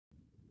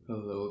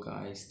Hello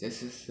guys,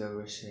 this is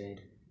Silver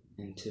Shade,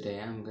 and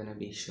today I'm gonna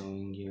be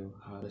showing you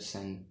how to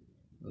send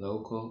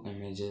local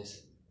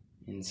images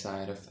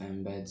inside of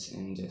embeds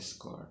in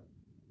Discord.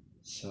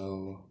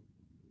 So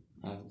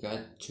I've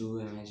got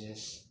two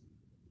images.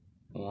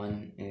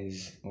 One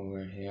is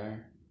over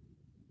here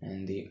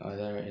and the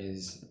other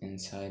is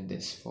inside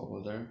this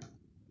folder.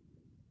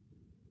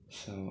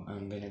 So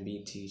I'm gonna be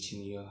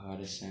teaching you how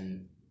to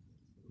send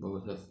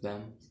both of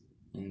them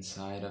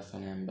inside of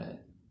an embed.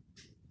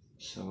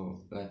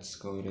 So let's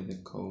go to the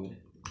code.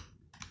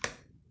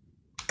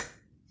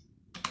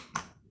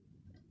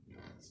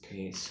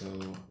 Okay, so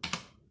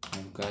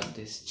I've got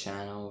this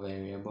channel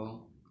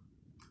variable,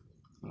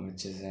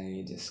 which is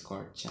a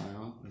Discord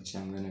channel, which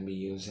I'm going to be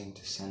using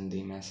to send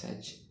the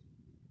message.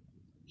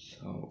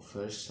 So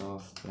first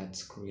off,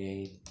 let's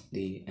create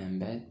the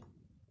embed.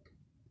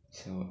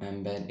 So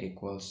embed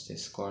equals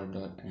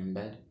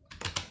discord.embed.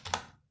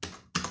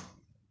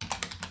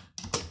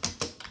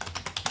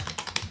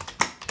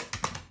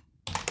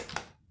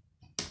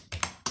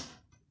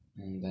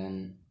 And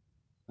then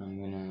I'm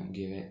going to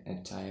give it a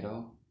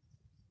title.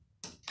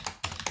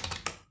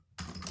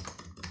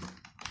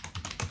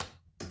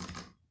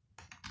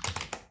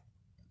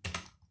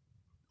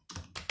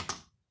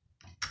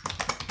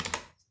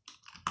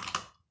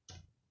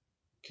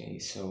 Okay,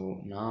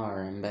 so now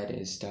our embed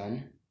is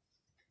done.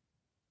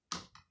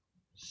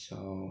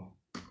 So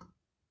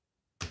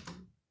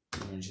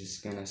we're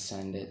just gonna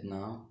send it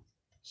now.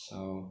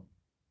 So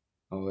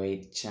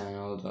await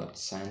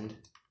channel.send.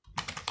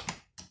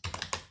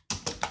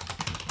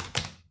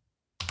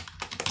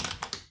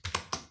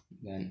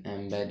 Then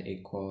embed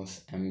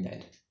equals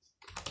embed.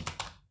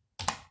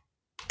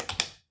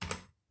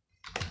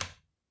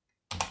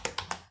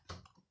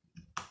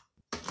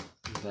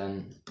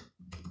 Then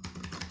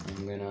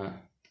I'm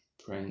gonna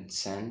print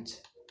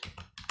sent.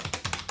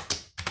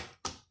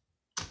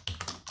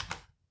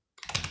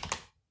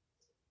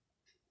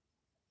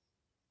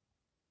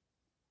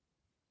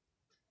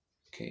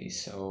 Okay,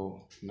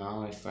 so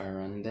now if I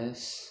run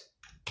this,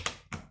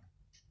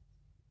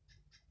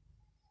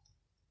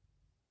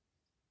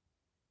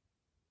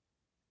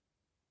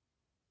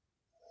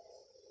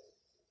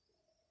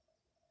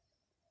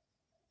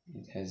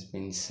 it has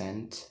been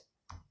sent.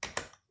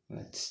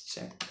 Let's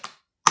check.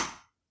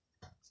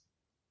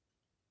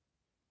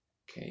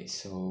 Okay,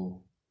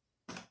 so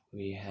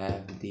we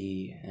have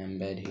the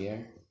embed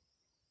here.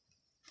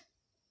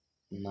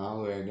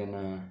 Now we're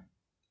gonna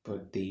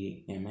put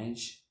the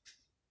image.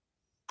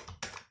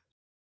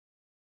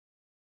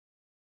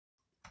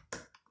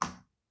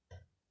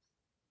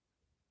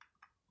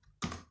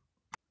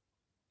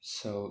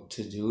 So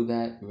to do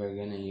that, we're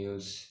gonna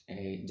use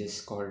a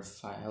Discord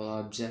file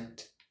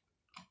object.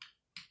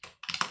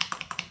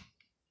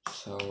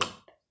 So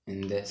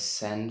in this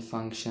send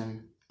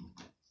function,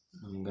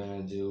 I'm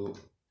gonna do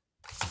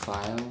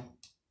file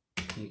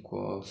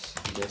equals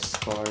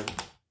discord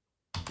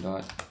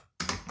dot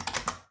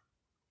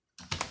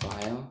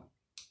file,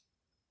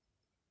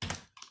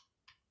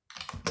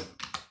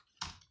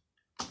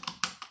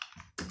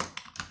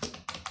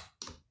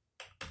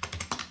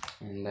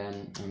 and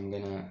then I'm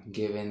gonna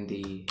give in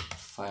the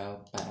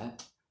file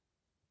path,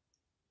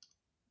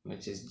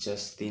 which is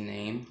just the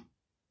name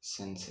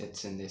since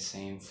it's in the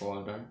same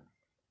folder.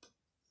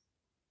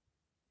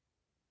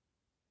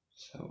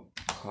 So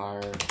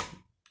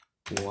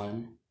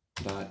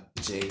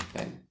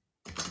car1.jpg.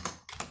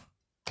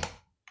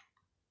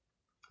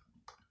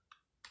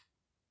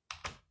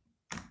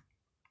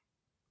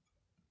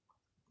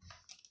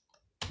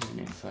 And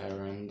if I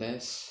run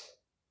this,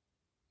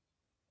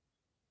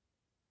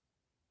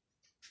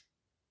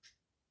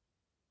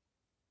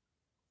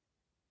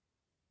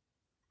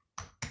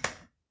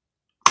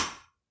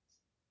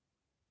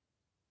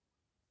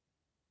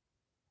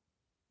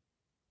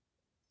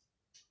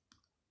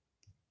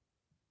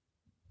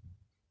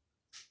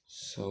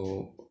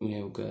 so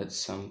we've got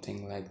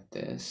something like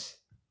this,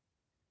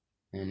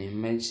 an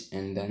image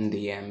and then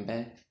the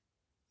embed.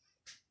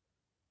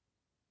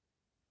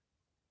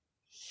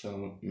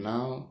 So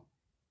now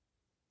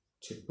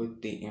to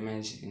put the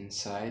image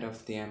inside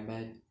of the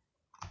embed,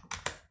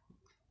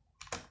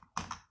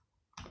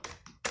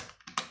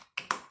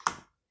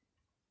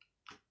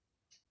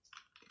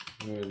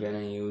 we're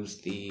gonna use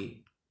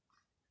the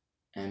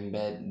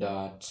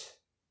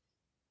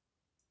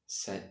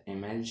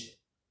embed.setImage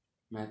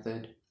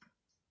method.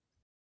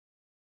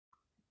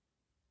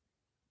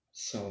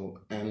 So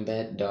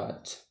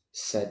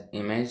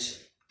embed.setImage,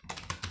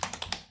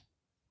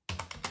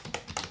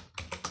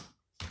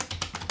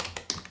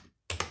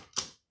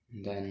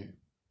 then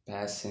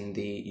pass in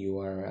the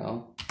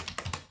URL.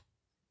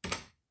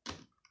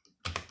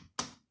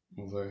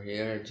 Over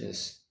here,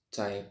 just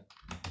type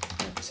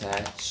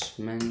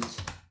attachment :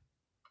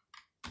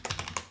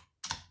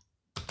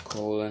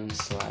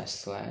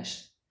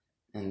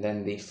 and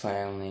then the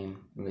file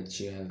name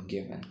which you have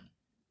given.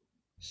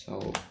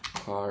 So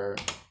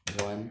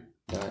car1.jpg.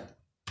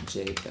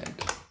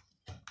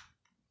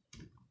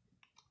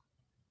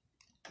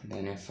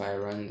 Then if I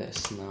run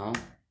this now,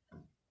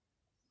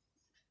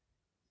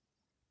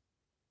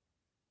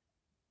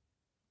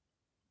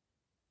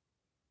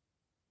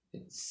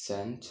 it's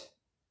sent.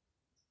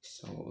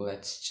 So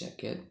let's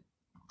check it.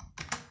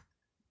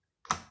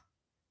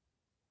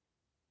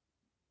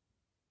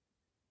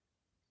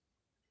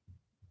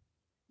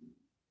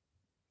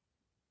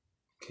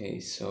 Okay,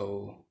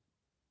 so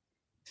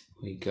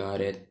we got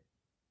it.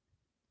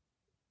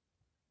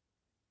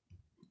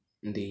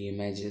 The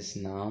image is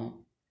now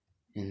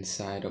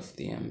inside of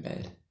the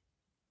embed.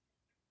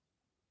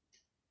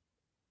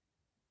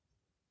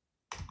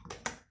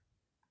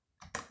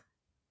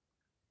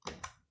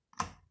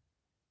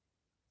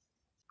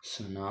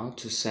 So now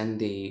to send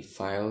the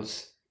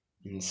files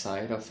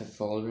inside of a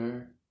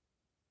folder,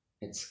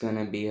 it's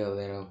gonna be a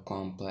little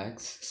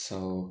complex,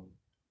 so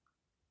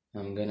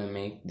I'm gonna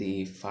make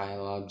the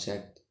file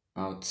object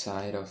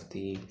outside of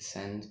the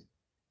send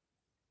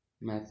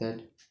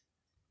method.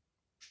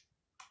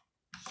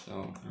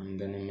 So I'm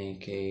gonna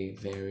make a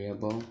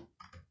variable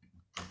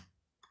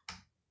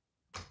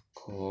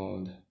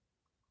called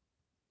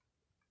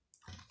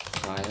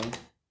file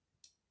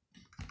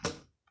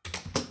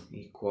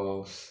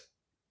equals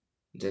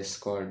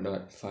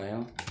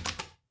discord.file,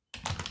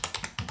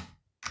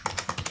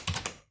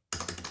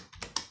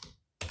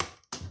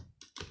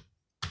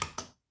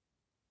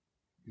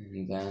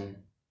 and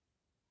then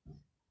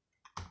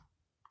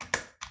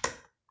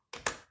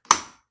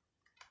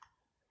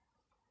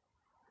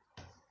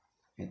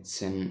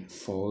it's in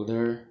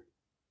folder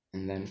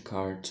and then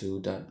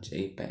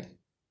car2.jpg.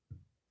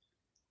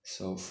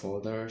 So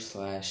folder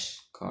slash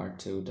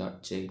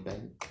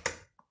car2.jpg,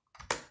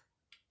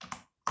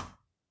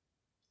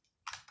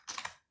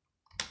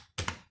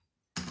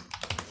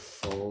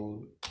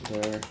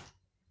 folder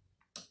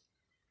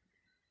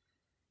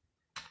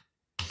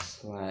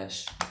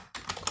slash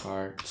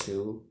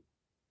car2.jpg.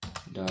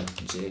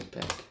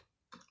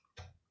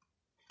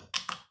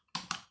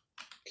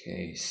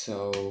 Okay,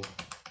 so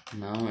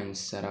now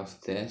instead of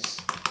this,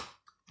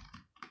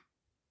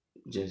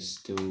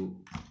 just do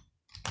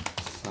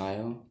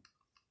file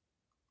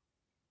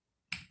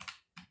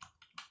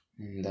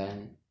and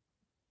then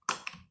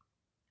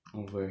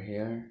over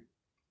here,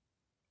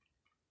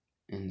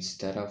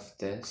 instead of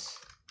this,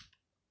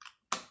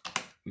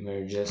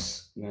 we're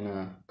just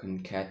gonna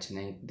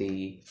concatenate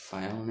the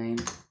file name.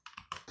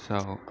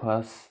 So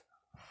plus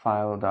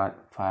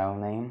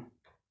file.filename,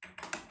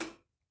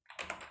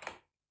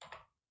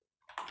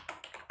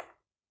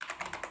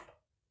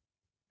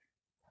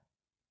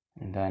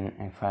 and then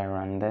if I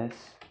run this,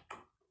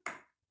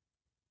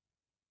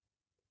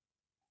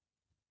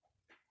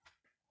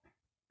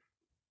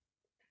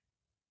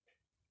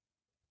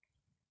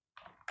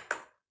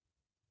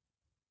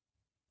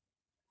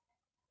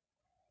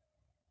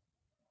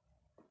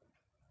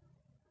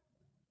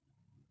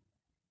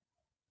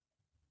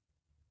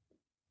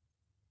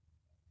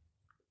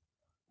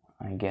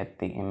 I get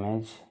the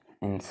image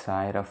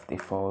inside of the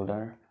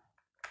folder,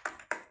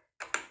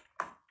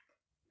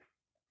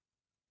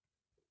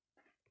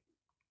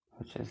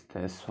 which is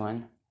this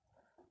one.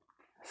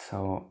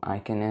 So I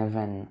can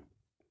even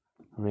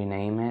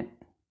rename it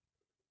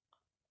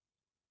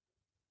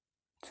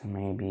to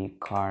maybe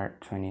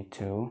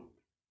car22,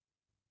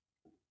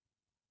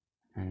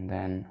 and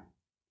then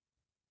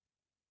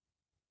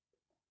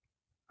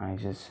I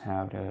just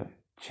have to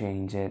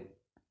change it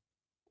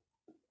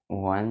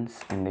once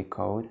in the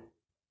code,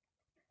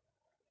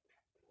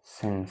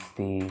 since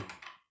the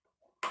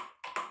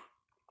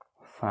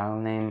file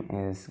name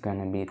is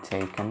gonna be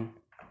taken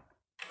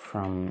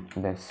from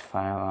this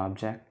file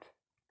object.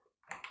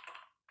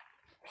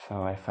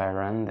 So if I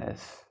run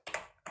this,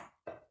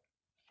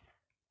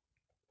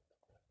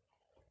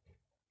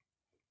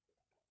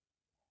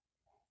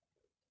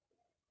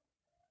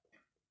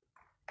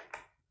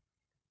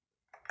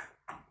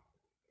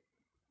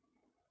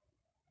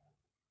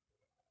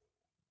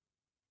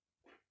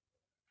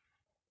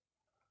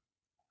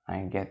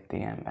 I get the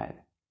embed.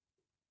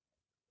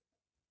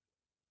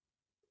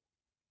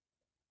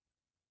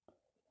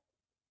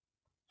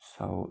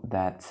 So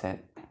that's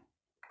it.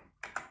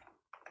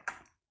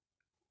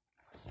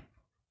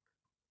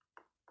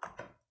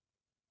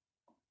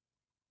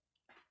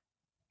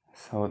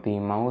 So the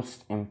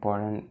most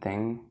important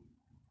thing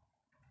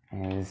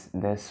is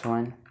this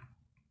one,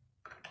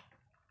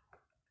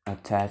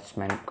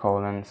 attachment : /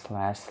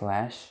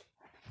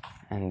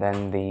 and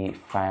then the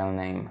file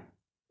name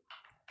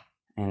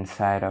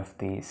inside of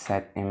the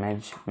set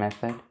image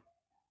method.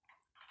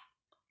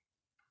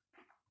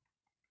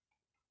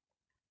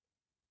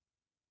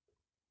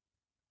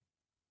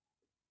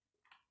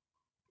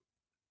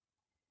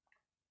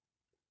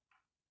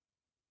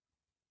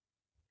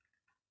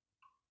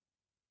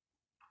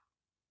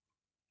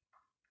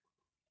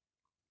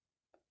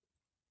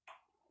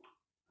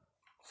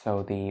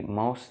 So the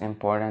most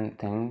important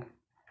thing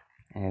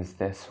is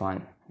this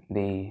one,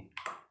 the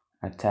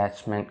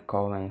attachment : /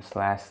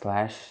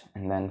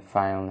 and then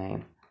file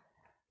name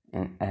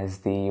as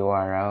the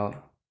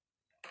URL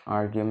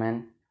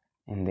argument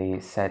in the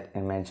set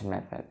image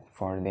method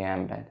for the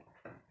embed,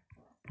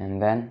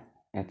 and then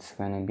it's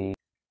going to be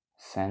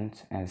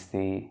sent as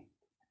the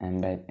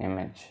embed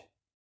image.